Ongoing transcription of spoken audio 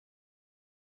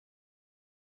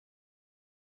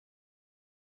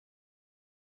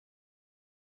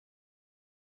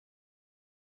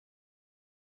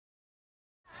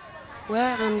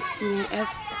Where I'm studying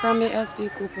primary SP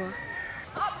Cooper.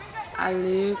 I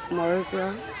live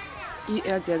Moreville,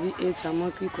 ELW8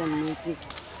 Tamaki Community.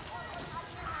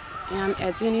 And I'm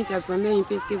attending the Premier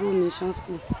Episcopal Mission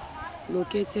School,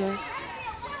 located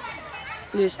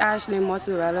Lake Ashley,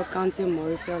 Mozzarella County,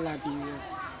 Moreville, Liberia.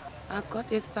 I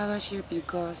got a scholarship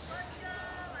because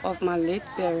of my late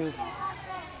parents.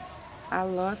 I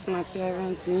lost my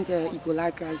parents during the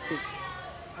Ebola crisis.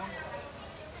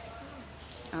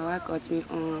 And got me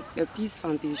on a Peace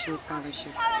Foundation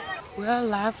scholarship. Well,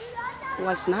 life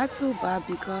was not too bad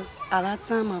because at that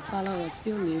time my father was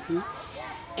still living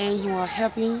and he was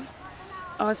helping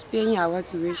us paying our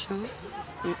tuition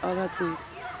and other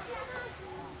things.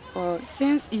 But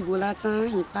since Ebola time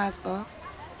he passed off,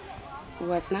 we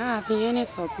was not having any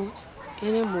support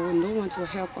anymore, no one to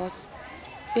help us.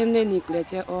 Family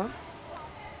neglected us.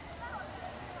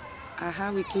 I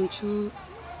had we came through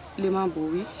Lehman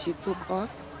Bowie, she took us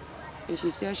and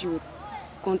she said she would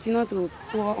continue to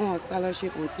pour on a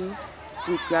scholarship until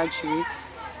we graduate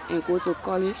and go to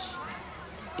college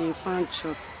and find a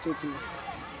job to do.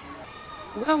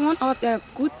 Well, one of the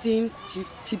good things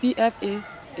GBF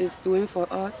is doing for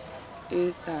us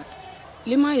is that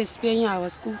Lima is paying our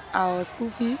school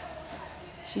fees,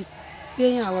 she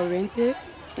paying our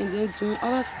renters, and then doing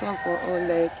other stuff for us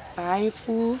like buying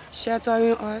food,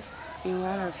 sheltering us, and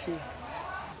what have you.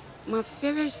 My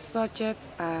favorite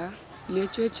subjects are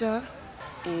literature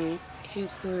and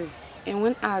history. And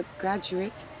when I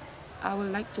graduate, I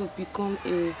would like to become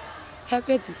a health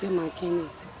detail mechanic,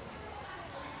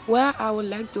 where I would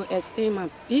like to extend my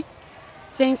big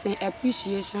thanks and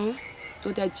appreciation to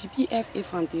the GBFA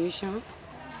Foundation,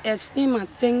 extend my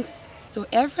thanks to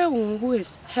everyone who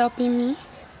is helping me,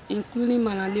 including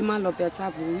Malalima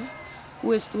Loberta Bowie,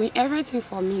 who is doing everything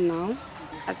for me now.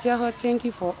 I tell her thank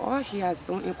you for all she has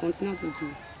done and continue to do.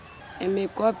 And may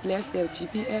God bless the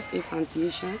GBFA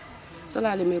Foundation so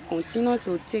that they may continue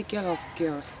to take care of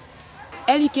girls.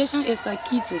 Education is the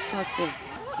key to success.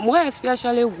 More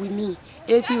especially with me,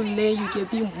 if you learn, you can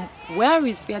be well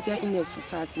respected in the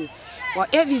society.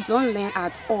 But if you don't learn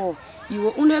at all, you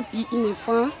will only be in a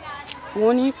farm,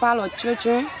 born part of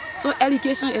children. So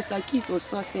education is the key to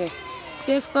success.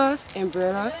 Sisters and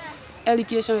brothers,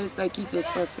 education is the key to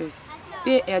success.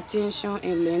 Pay attention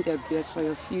and learn the best for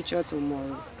your future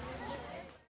tomorrow.